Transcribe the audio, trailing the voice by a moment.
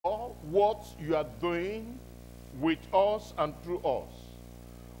what you are doing with us and through us.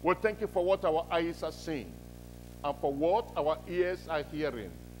 We thank you for what our eyes are seeing and for what our ears are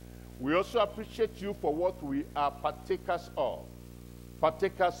hearing. We also appreciate you for what we are partakers of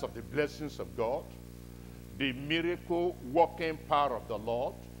the blessings of God, the miracle-working power of the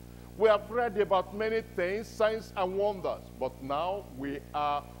Lord. We have read about many things, signs and wonders, but now we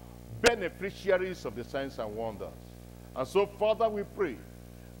are beneficiaries of the signs and wonders. And so, Father, we pray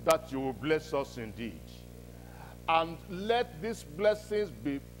that you will bless us indeed. And let these blessings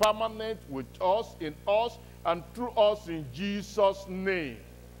be permanent with us, in us, and through us in Jesus' name.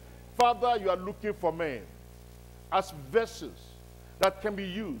 Father, you are looking for men as vessels that can be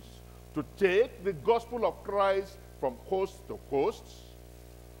used to take the gospel of Christ from coast to coast,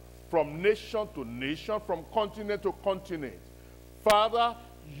 from nation to nation, from continent to continent. Father,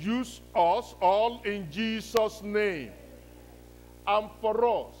 use us all in Jesus' name. And for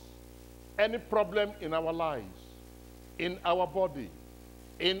us, any problem in our lives, in our body,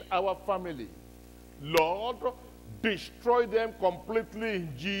 in our family, Lord, destroy them completely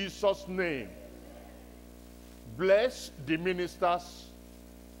in Jesus' name. Bless the ministers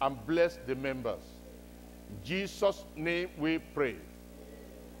and bless the members. In Jesus' name we pray.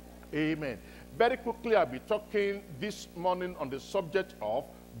 Amen. Very quickly, I'll be talking this morning on the subject of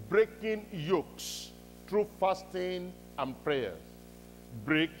breaking yokes through fasting and prayers.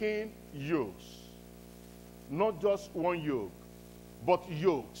 Breaking yokes. Not just one yoke, but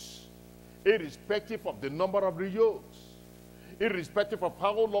yokes. Irrespective of the number of the yokes. Irrespective of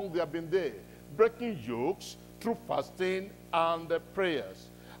how long they have been there. Breaking yokes through fasting and prayers.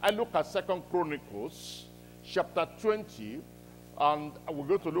 I look at 2 Chronicles chapter 20, and we're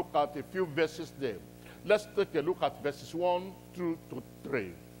going to look at a few verses there. Let's take a look at verses 1 through to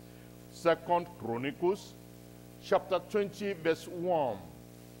 3. 2 Chronicles chapter 20, verse 1.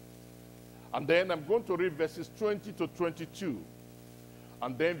 And then I'm going to read verses 20 to 22.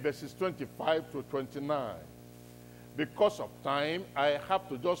 And then verses 25 to 29. Because of time, I have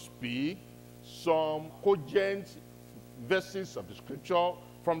to just speak some cogent verses of the scripture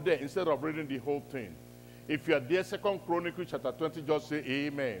from there instead of reading the whole thing. If you are there, 2 Chronicles chapter 20, just say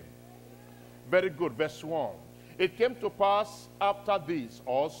amen. Very good. Verse 1. It came to pass after this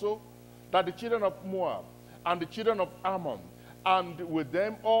also that the children of Moab and the children of Ammon, and with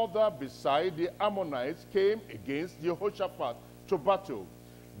them all that beside the Ammonites, came against Jehoshaphat to battle.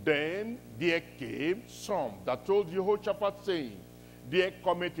 Then there came some that told Jehoshaphat, saying, there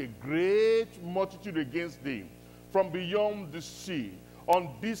cometh a great multitude against thee from beyond the sea, on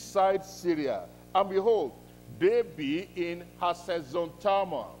this side Syria. And behold, they be in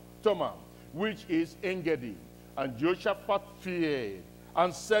Hazezon-Tamar, which is Engedi. And Jehoshaphat feared,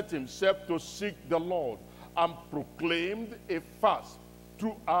 and set himself to seek the Lord, and proclaimed a fast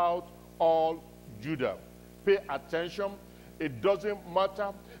throughout all Judah. Pay attention. It doesn't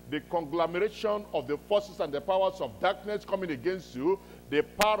matter the conglomeration of the forces and the powers of darkness coming against you. The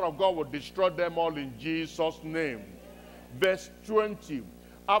power of God will destroy them all in Jesus' name. Verse 20.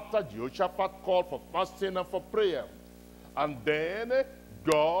 After Jehoshaphat called for fasting and for prayer, and then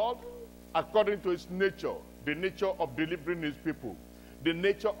God, according to his nature, the nature of delivering his people, the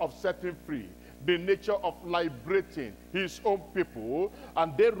nature of setting free, the nature of liberating his own people,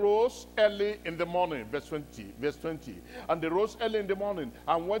 and they rose early in the morning, verse 20, and they rose early in the morning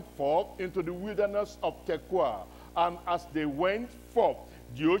and went forth into the wilderness of Tekoa. And as they went forth,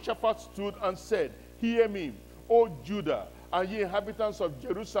 Jehoshaphat stood and said, hear me, O Judah, and ye inhabitants of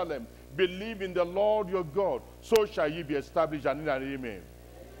Jerusalem, believe in the Lord your God, so shall ye be established. And amen.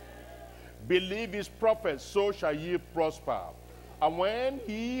 Believe his prophets, so shall ye prosper. And when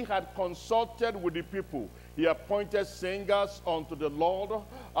he had consulted with the people, he appointed singers unto the Lord,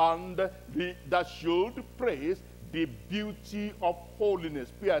 and that should praise the beauty of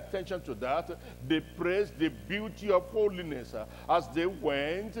holiness. Pay attention to that. They praised the beauty of holiness as they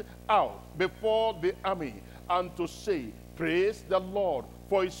went out before the army, and to say, praise the Lord,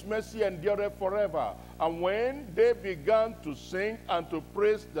 for his mercy endureth forever. And when they began to sing and to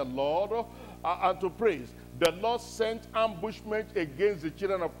praise the Lord, the Lord sent ambushment against the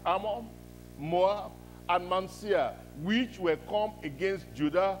children of Ammon, Moab, and Mansia, which were come against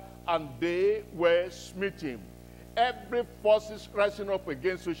Judah, and they were smitten. Every force rising up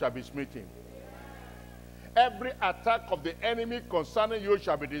against you shall be smitten. Every attack of the enemy concerning you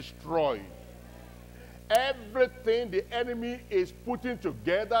shall be destroyed. Everything the enemy is putting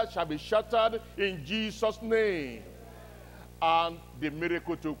together shall be shattered in Jesus' name. And the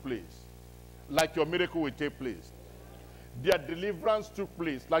miracle took place. Like your miracle will take place. Their deliverance took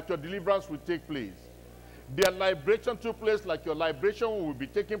place, like your deliverance will take place. Their liberation took place like your liberation will be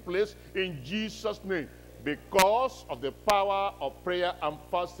taking place in Jesus' name, because of the power of prayer and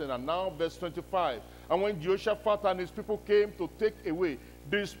fasting. And now verse 25. And when Jehoshaphat and his people came to take away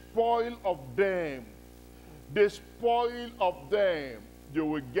the spoil of them, the spoil of them, you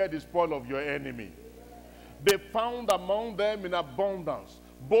will get the spoil of your enemy. They found among them in abundance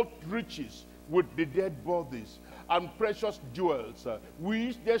both riches with the dead bodies and precious jewels,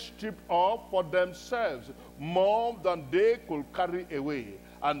 which they stripped off for themselves, more than they could carry away.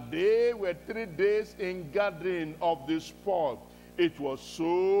 And they were 3 days in gathering of the spoil. It was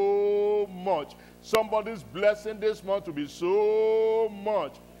so much. Somebody's blessing this month will be so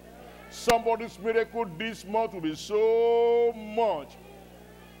much. Somebody's miracle this month will be so much.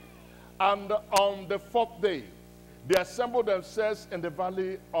 And on the 4th day, they assembled themselves in the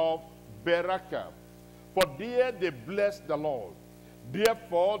valley of Beraka, for there they blessed the Lord.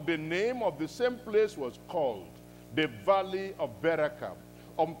 Therefore, the name of the same place was called the valley of Beraka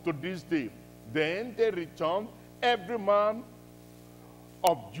unto this day. Then they returned, every man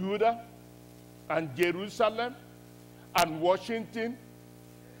of Judah and Jerusalem and Washington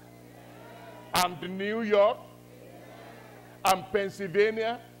and New York and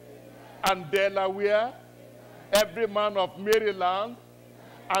Pennsylvania and Delaware, every man of Maryland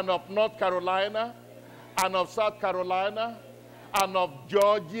and of North Carolina and of South Carolina and of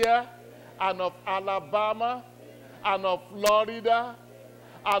Georgia and of Alabama and of Florida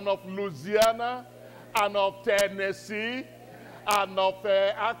and of Louisiana and of Tennessee and of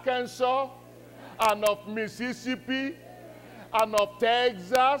Arkansas and of Mississippi and of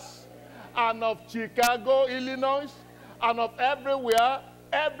Texas and of Chicago, Illinois, and of everywhere.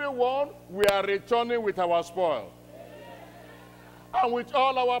 Everyone, we are returning with our spoil. And with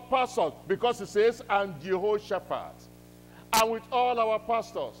all our pastors, because it says, and Jehoshaphat. And with all our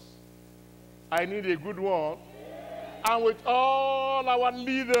pastors, I need a good one. And with all our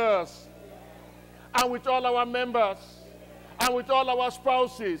leaders, and with all our members, and with all our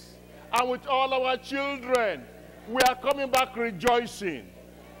spouses, and with all our children, we are coming back rejoicing.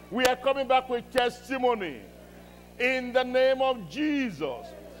 We are coming back with testimony in the name of Jesus.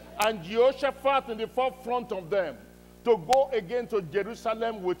 And Jehoshaphat in the forefront of them, to go again to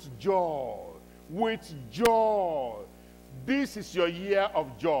Jerusalem with joy. With joy. This is your year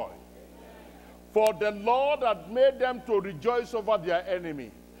of joy. For the Lord had made them to rejoice over their enemy.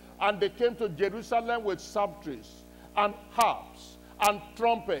 And they came to Jerusalem with psalteries and harps and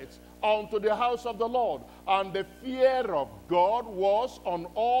trumpets unto the house of the Lord. And the fear of God was on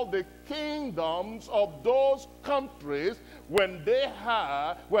all the kingdoms of those countries when they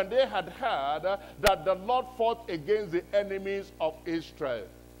had heard that the Lord fought against the enemies of Israel.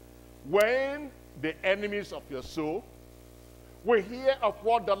 When the enemies of your soul will hear of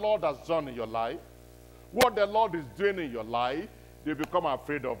what the Lord has done in your life, what the Lord is doing in your life, they become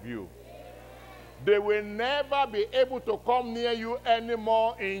afraid of you. They will never be able to come near you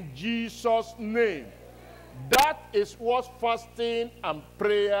anymore in Jesus' name. That is what fasting and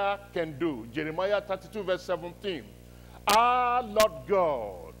prayer can do. Jeremiah 32 verse 17. Ah, Lord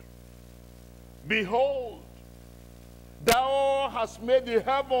God, behold, thou hast made the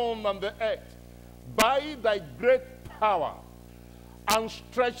heaven and the earth by thy great power and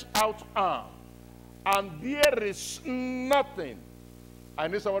stretched out arm, and there is nothing. I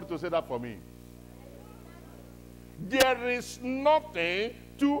need somebody to say that for me. There is nothing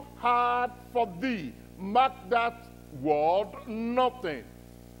too hard for thee. Mark that word, nothing.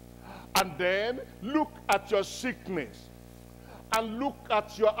 And then look at your sickness, and look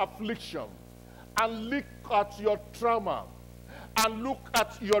at your affliction, and look at your trauma, and look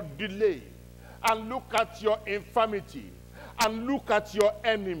at your delay, and look at your infirmity, and look at your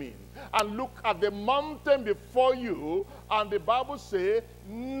enemy, and look at the mountain before you. And the Bible says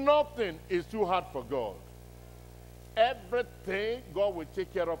nothing is too hard for God. Everything God will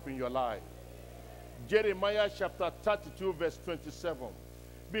take care of in your life. Jeremiah chapter 32 verse 27.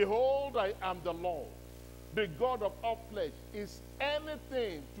 Behold, I am the Lord, the God of all flesh. Is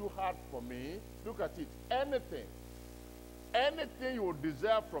anything too hard for me? Look at it. Anything. Anything you would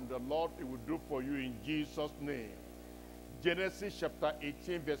desire from the Lord, He will do for you in Jesus' name. Genesis chapter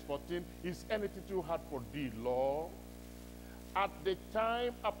 18 verse 14. Is anything too hard for thee, Lord? At the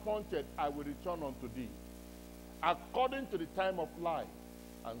time appointed, I will return unto thee, according to the time of life,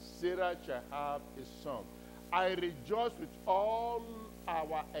 and Sarah shall have a son. I rejoice with all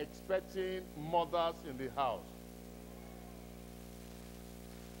our expecting mothers in the house.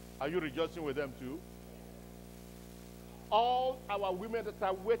 Are you rejoicing with them too? All our women that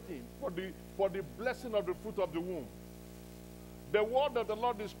are waiting for the blessing of the fruit of the womb. The word of the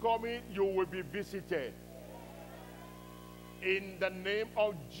Lord is coming, you will be visited. In the name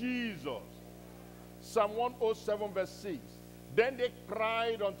of Jesus. Psalm 107 verse 6. Then they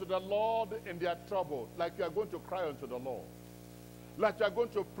cried unto the Lord in their trouble, like you are going to cry unto the Lord. Like you are going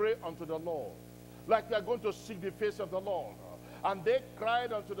to pray unto the Lord. Like you are going to seek the face of the Lord. And they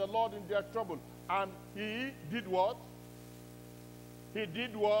cried unto the Lord in their trouble. And he did what? He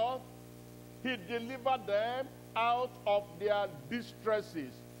did what? He delivered them out of their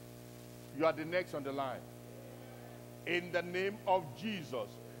distresses. You are the next on the line. In the name of Jesus.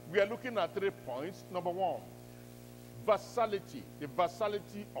 We are looking at 3 points. Number 1, vassality. The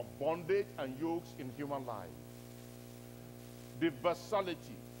vassality of bondage and yokes in human life. The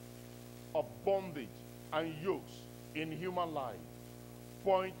vassality of bondage and yokes in human life.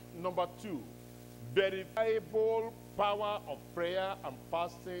 Point number 2, verifiable power of prayer and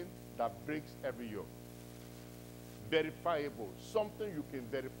fasting that breaks every yoke. Verifiable, something you can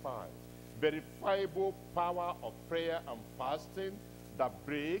verify. Verifiable power of prayer and fasting that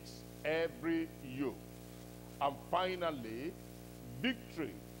breaks every yoke. And finally,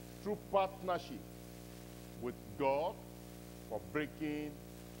 victory through partnership with God for breaking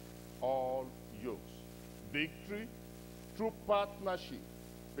all yokes. Victory through partnership.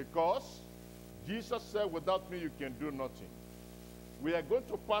 Because Jesus said, without me you can do nothing. We are going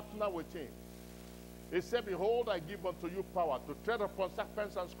to partner with him. He said, behold, I give unto you power to tread upon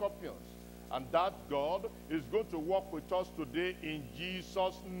serpents and scorpions. And that God is going to walk with us today in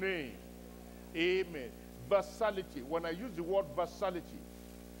Jesus' name. Amen. Vassality. When I use the word vassality,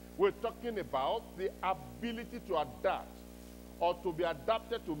 we're talking about the ability to adapt or to be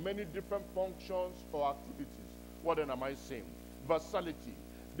adapted to many different functions or activities. What then am I saying? Vassality.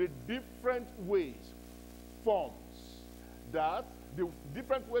 The different ways, forms, that the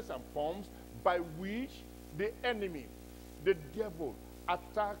different ways and forms by which the enemy, the devil,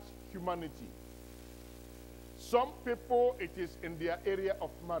 attacks humanity. Some people, it is in their area of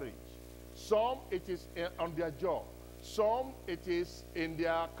marriage. Some, it is on their job. Some, it is in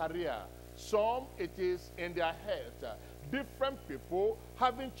their career. Some, it is in their health. Different people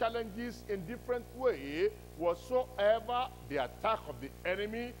having challenges in different ways. Whatsoever the attack of the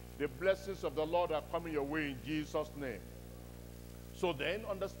enemy, the blessings of the Lord are coming your way in Jesus' name. So then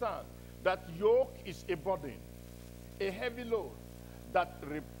understand that yoke is a burden, a heavy load that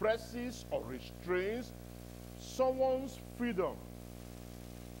represses or restrains someone's freedom,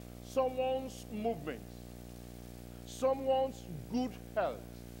 someone's movement, someone's good health,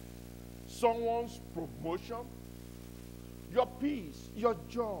 someone's promotion, your peace, your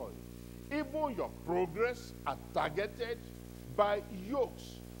joy, even your progress are targeted by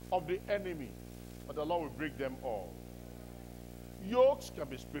yokes of the enemy. But the Lord will break them all. Yokes can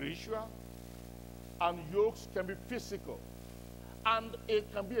be spiritual, and yokes can be physical. And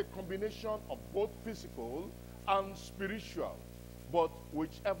it can be a combination of both physical and spiritual. But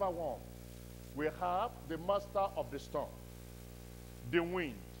whichever one, we have the master of the storm, the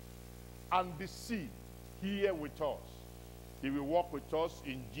wind, and the sea here with us. He will walk with us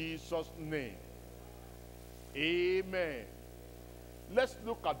in Jesus' name. Amen. Let's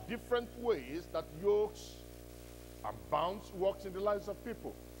look at different ways that yokes and bounds works in the lives of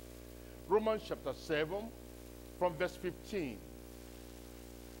people. Romans chapter 7 from verse 15.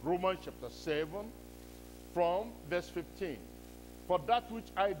 Romans chapter 7 from verse 15. For that which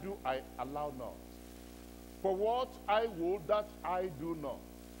I do, I allow not. For what I will, that I do not.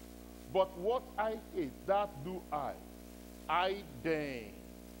 But what I hate, that do I.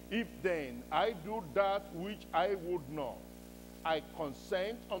 If then I do that which I would not, I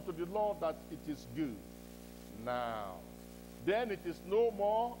consent unto the law that it is good. Now, then it is no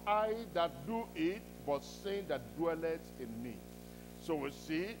more I that do it, but sin that dwelleth in me. So we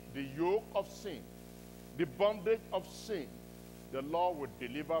see the yoke of sin, the bondage of sin. The Lord will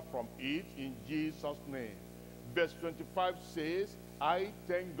deliver from it in Jesus' name. Verse 25 says, I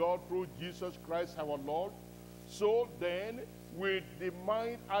thank God through Jesus Christ our Lord. So then, with the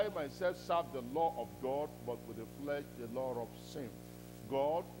mind, I myself serve the law of God, but with the flesh, the law of sin.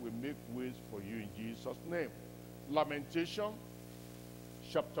 God will make ways for you in Jesus' name. Lamentation,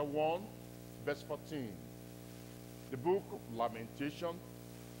 chapter 1, verse 14. The book of Lamentation,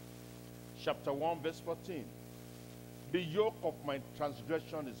 chapter 1, verse 14. The yoke of my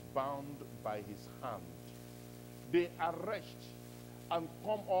transgression is bound by his hand. They arrest and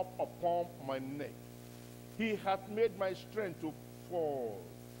come up upon my neck. He hath made my strength to fall.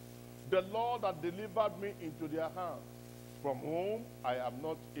 The Lord hath delivered me into their hand, from whom I am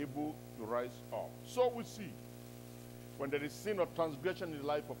not able to rise up. So we see, when there is sin or transgression in the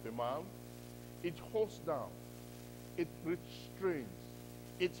life of a man, it holds down, it restrains,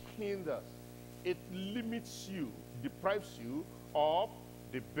 it hinders, it limits you deprives you of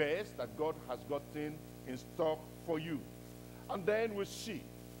the best that God has gotten in stock for you. And then we see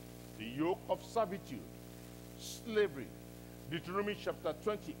the yoke of servitude, slavery. Deuteronomy chapter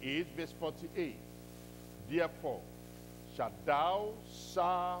 28, verse 48. Therefore, shalt thou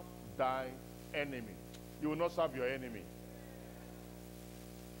serve thy enemy. You will not serve your enemy.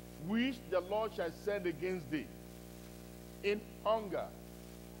 Which the Lord shall send against thee in hunger,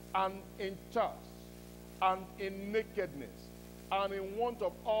 and in thirst, and in nakedness, and in want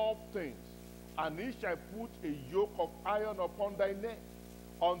of all things. And he shall put a yoke of iron upon thy neck,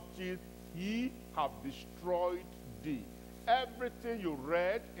 until he have destroyed thee. Everything you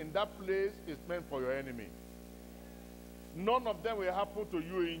read in that place is meant for your enemy. None of them will happen to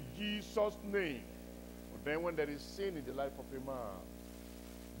you in Jesus' name. But then when there is sin in the life of a man,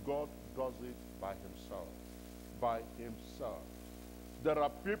 God does it by himself. By himself. There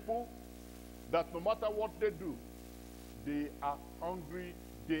are people that no matter what they do, they are hungry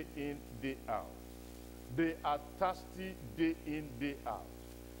day in, day out. They are thirsty day in, day out.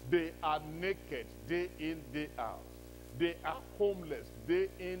 They are naked day in, day out. They are homeless day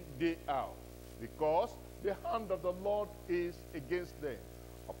in, day out. Because the hand of the Lord is against them.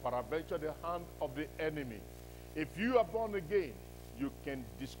 Or peradventure the hand of the enemy. If you are born again, you can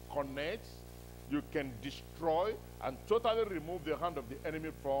disconnect, you can destroy, and totally remove the hand of the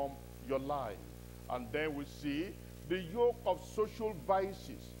enemy from your life. And then we see the yoke of social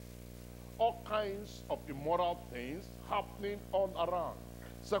vices. All kinds of immoral things happening all around.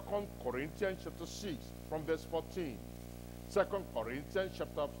 2 Corinthians chapter 6 from verse 14. 2 Corinthians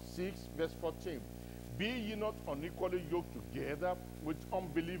chapter 6 verse 14. Be ye not unequally yoked together with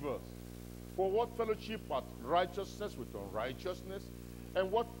unbelievers. For what fellowship hath righteousness with unrighteousness?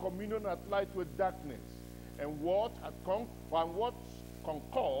 And what communion hath light with darkness? And what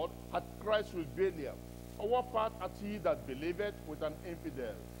concord hath Christ with Belial? Or what part hath he that believeth with an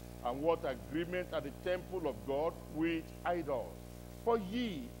infidel? And what agreement at the temple of God with idols? For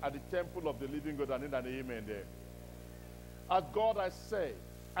ye are the temple of the living God. And in an amen there. As God has said,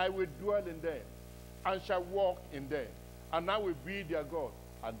 I will dwell in them, and shall walk in them, and I will be their God,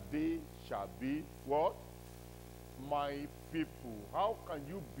 and they shall be what? My people. How can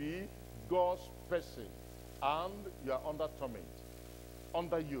you be God's person and you are under torment,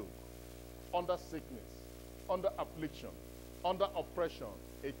 under yoke, under sickness, under affliction, under oppression?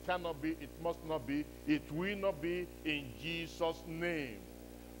 It cannot be, it must not be, it will not be in Jesus' name.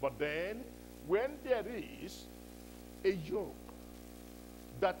 But then, when there is a yoke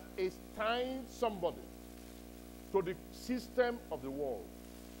that is tying somebody to the system of the world,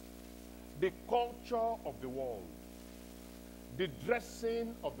 the culture of the world, the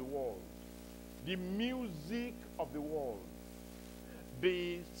dressing of the world, the music of the world,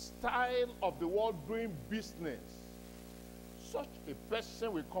 the style of the world doing business, such a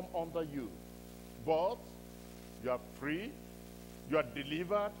person will come under you. But you are free, you are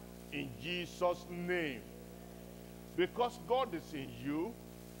delivered in Jesus' name. Because God is in you,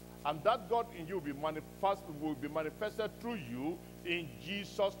 and that God in you will be manifested through you in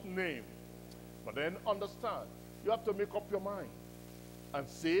Jesus' name. But then understand, you have to make up your mind and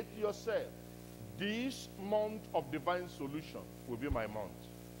say to yourself, this month of divine solution will be my month.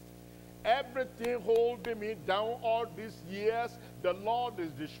 Everything holding me down all these years, the Lord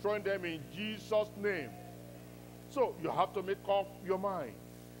is destroying them in Jesus' name. So you have to make up your mind.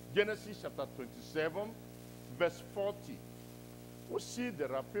 Genesis chapter 27, verse 40. We see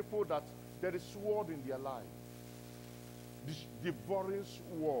there are people that there is sword in their life. This devouring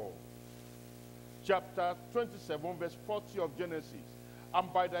sword. Chapter 27, verse 40 of Genesis.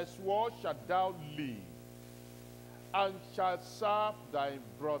 And by thy sword shalt thou live, and shalt serve thy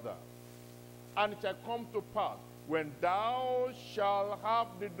brother. And it shall come to pass, when thou shalt have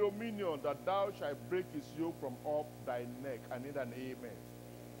the dominion, that thou shalt break his yoke from off thy neck. And in an amen.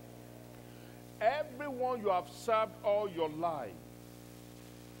 Everyone you have served all your life,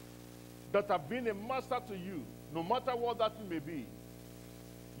 that have been a master to you, no matter what that may be,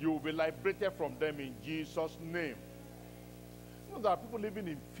 you will be liberated from them in Jesus' name. You know, there are people living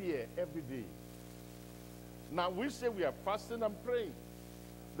in fear every day. Now we say we are fasting and praying.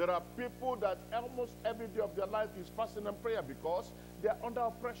 There are people that almost every day of their life is fasting and prayer because they are under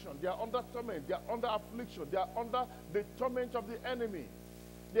oppression, they are under torment, they are under affliction, they are under the torment of the enemy.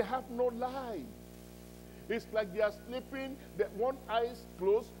 They have no life. It's like they are sleeping, the one eye is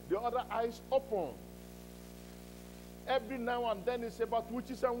closed, the other eye is open. Every now and then it's about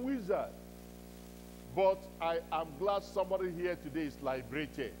witches and wizards. But I am glad somebody here today is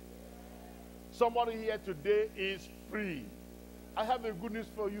liberated. Somebody here today is free. I have a good news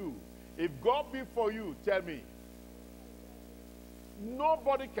for you. If God be for you, tell me,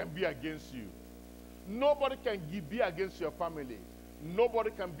 Nobody can be against you. Nobody can be against your family.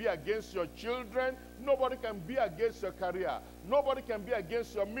 Nobody can be against your children. Nobody can be against your career. Nobody can be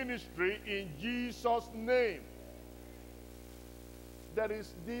against your ministry in Jesus' name. There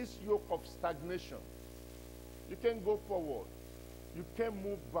is this yoke of stagnation. You can't go forward. You can't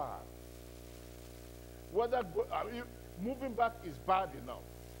move back. Moving back is bad enough.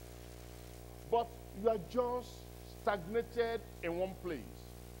 But you are just stagnated in one place.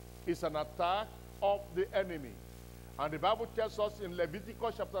 It's an attack of the enemy. And the Bible tells us in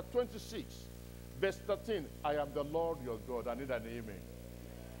Leviticus chapter 26, verse 13, I am the Lord your God. I need an amen.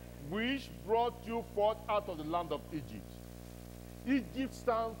 Which brought you forth out of the land of Egypt. Egypt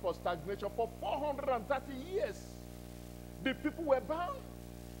stands for stagnation for 430 years. The people were bound.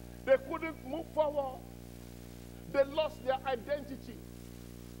 They couldn't move forward. They lost their identity.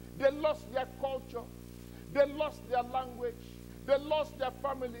 They lost their culture. They lost their language. They lost their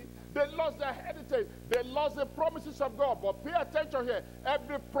family. They lost their heritage. They lost the promises of God. But pay attention here.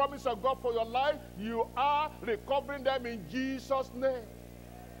 Every promise of God for your life, you are recovering them in Jesus' name.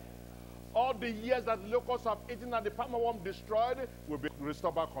 All the years that the locusts have eaten and the palmer worm destroyed will be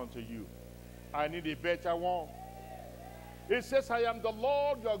restored back unto you. I need a better one. It says, I am the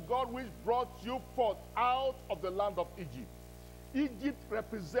Lord your God which brought you forth out of the land of Egypt. Egypt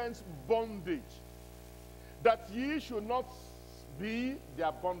represents bondage. That ye should not be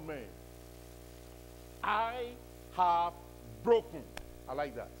their bondmen. I have broken. I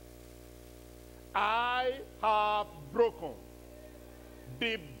like that. I have broken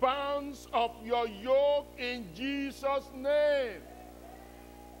the bands of your yoke in Jesus' name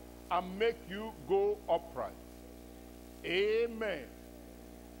and make you go upright. Amen.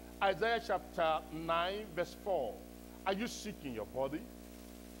 Isaiah chapter 9 verse 4. Are you sick in your body?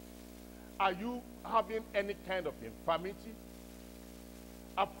 Are you having any kind of infirmity,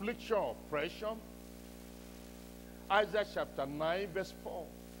 affliction, oppression? Isaiah chapter 9 verse 4.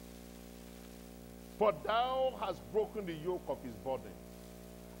 For thou hast broken the yoke of his burden,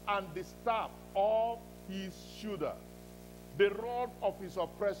 and the staff of his shoulder, the rod of his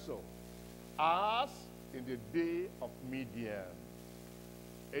oppressor, as in the day of Midian.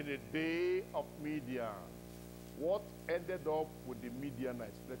 In the day of Midian. What ended up with the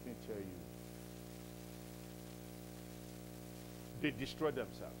Midianites? Let me tell you. They destroyed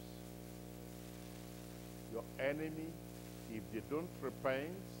themselves. Your enemy, if they don't repent,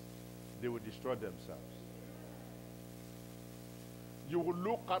 they will destroy themselves. You will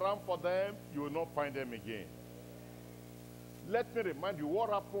look around for them, you will not find them again. Let me remind you what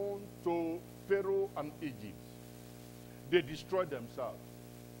happened to Pharaoh and Egypt. They destroyed themselves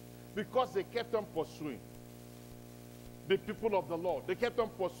because they kept on pursuing the people of the Lord. They kept on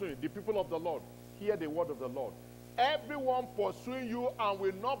pursuing the people of the Lord. Hear the word of the Lord. Everyone pursuing you and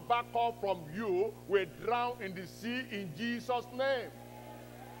will not back off from you will drown in the sea in Jesus' name.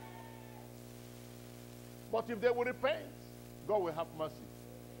 But if they will repent, God will have mercy.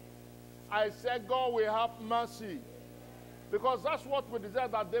 I said God will have mercy. Because that's what we desire,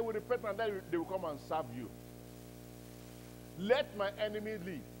 that they will repent and then they will come and serve you. Let my enemy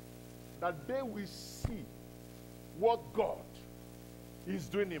live, that they will see what God is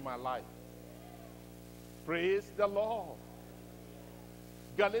doing in my life. Praise the Lord.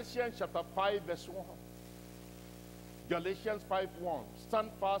 Galatians chapter 5 verse 1. Galatians 5:1. Stand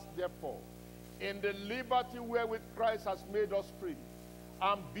fast therefore in the liberty wherewith Christ has made us free,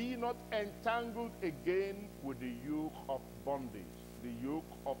 and be not entangled again with the yoke of bondage. The yoke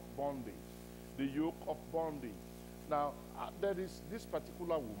of bondage. The yoke of bondage. Now, there is this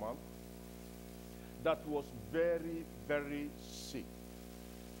particular woman that was very, very sick.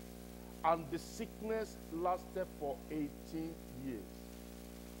 And the sickness lasted for 18 years.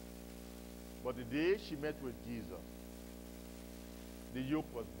 But the day she met with Jesus, the yoke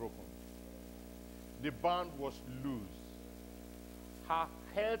was broken. The band was loose. Her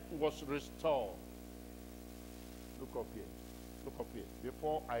health was restored. Look up here. Look up here.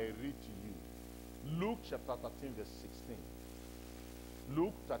 Before I read to you, Luke chapter 13 verse 16.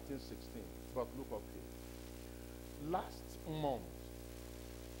 Luke 13, 16. But look up here. Last month,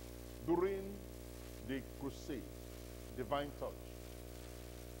 during the crusade, divine touch,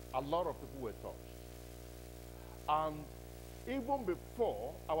 a lot of people were touched. And even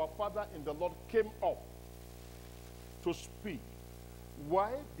before our Father in the Lord came up to speak,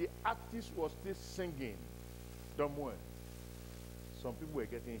 while the artist was still singing, don't worry, some people were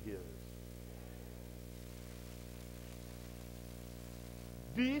getting healed.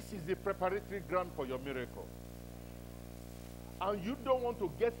 This is the preparatory ground for your miracle. And you don't want to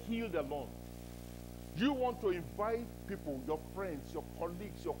get healed alone. You want to invite people, your friends, your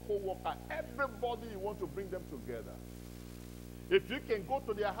colleagues, your co-worker, everybody, you want to bring them together. If you can go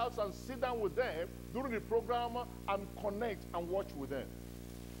to their house and sit down with them during the program and connect and watch with them.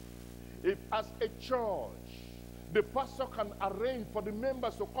 If as a church, the pastor can arrange for the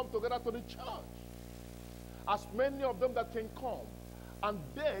members to come together to the church, as many of them that can come, and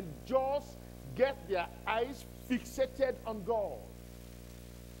then just get their eyes fixated on God,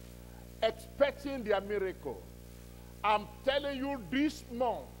 expecting their miracle. I'm telling you, this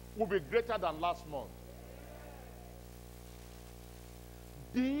month will be greater than last month.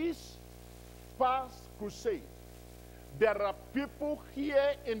 This past crusade, there are people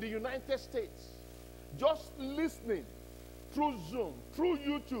here in the United States just listening through Zoom, through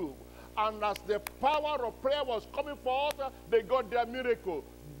YouTube, and as the power of prayer was coming forth, they got their miracle.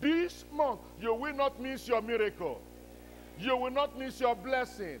 This month, you will not miss your miracle. You will not miss your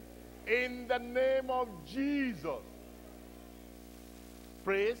blessing. In the name of Jesus.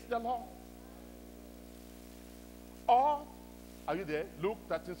 Praise the Lord. Or, are you there? Luke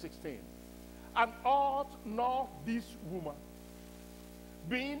 13:16. And ought not this woman,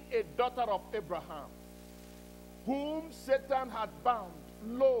 being a daughter of Abraham, whom Satan had bound,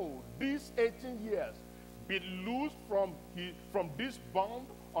 lo, these 18 years, be loosed from this bond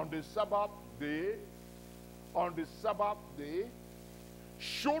on the Sabbath day? On the Sabbath day?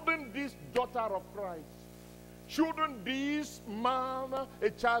 Shouldn't this daughter of Christ, shouldn't this man, a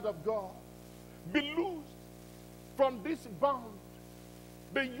child of God, be loosed from this bond,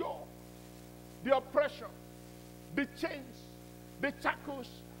 the yoke, the oppression, the chains, the shackles,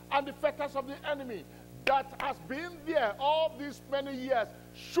 and the fetters of the enemy that has been there all these many years?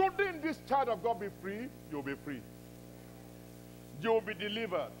 Shouldn't this child of God be free? You'll be free. You'll be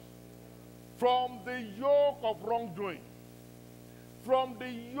delivered from the yoke of wrongdoing, from the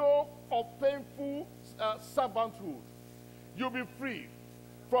yoke of painful servanthood. You'll be free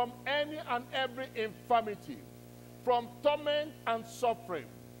from any and every infirmity, from torment and suffering,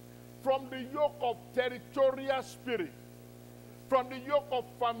 from the yoke of territorial spirit, from the yoke of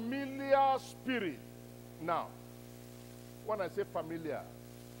familiar spirit. Now, when I say familiar,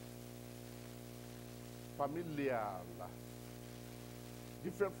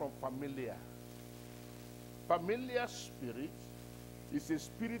 different from familiar. Familiar spirit is a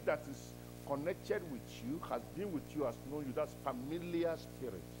spirit that is connected with you, has been with you, has known you. That's familiar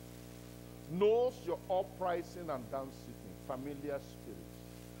spirit. Knows your uprising and downsitting. Familiar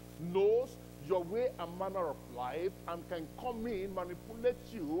spirit. Knows your way and manner of life and can come in, manipulate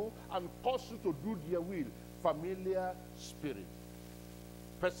you, and cause you to do their will. Familiar spirit.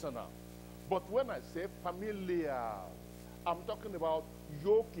 Personal. But when I say familiar, I'm talking about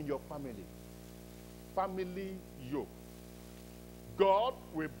yoke in your family. Family yoke. God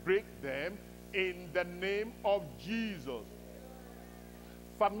will break them in the name of Jesus.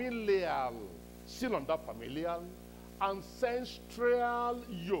 Familial, still under familial, ancestral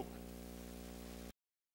yoke.